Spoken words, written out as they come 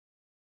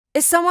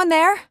Is someone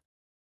there?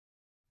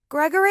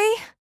 Gregory?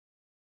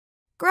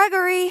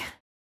 Gregory?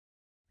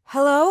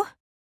 Hello?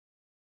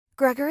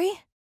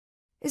 Gregory?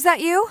 Is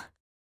that you?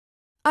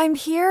 I'm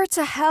here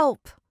to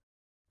help.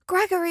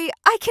 Gregory,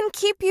 I can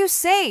keep you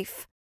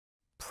safe.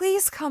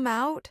 Please come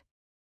out.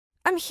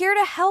 I'm here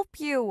to help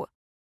you.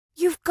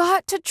 You've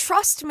got to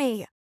trust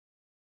me.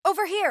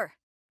 Over here.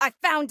 I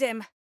found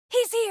him.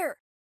 He's here.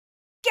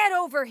 Get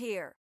over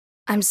here.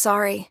 I'm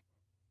sorry.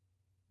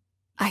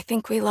 I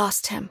think we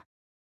lost him.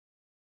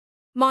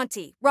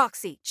 Monty,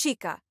 Roxy,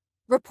 Chica,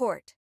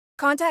 report.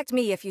 Contact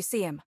me if you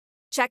see him.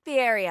 Check the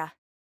area.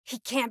 He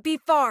can't be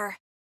far.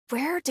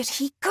 Where did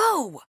he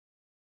go?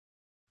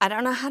 I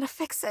don't know how to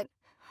fix it.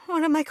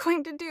 What am I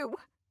going to do?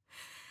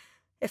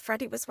 If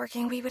Freddy was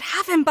working, we would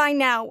have him by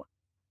now.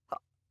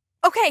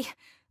 Okay,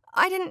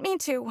 I didn't mean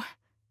to.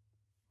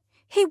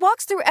 He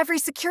walks through every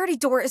security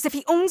door as if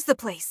he owns the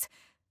place.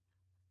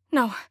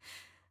 No,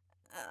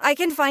 I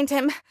can find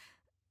him.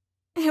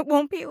 It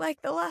won't be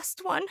like the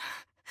last one.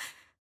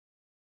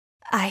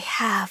 I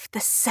have the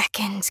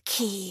second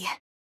key.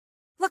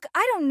 Look,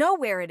 I don't know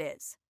where it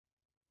is.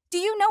 Do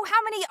you know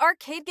how many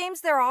arcade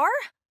games there are?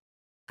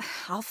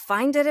 I'll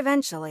find it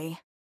eventually.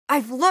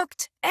 I've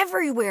looked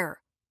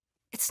everywhere.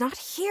 It's not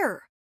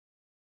here.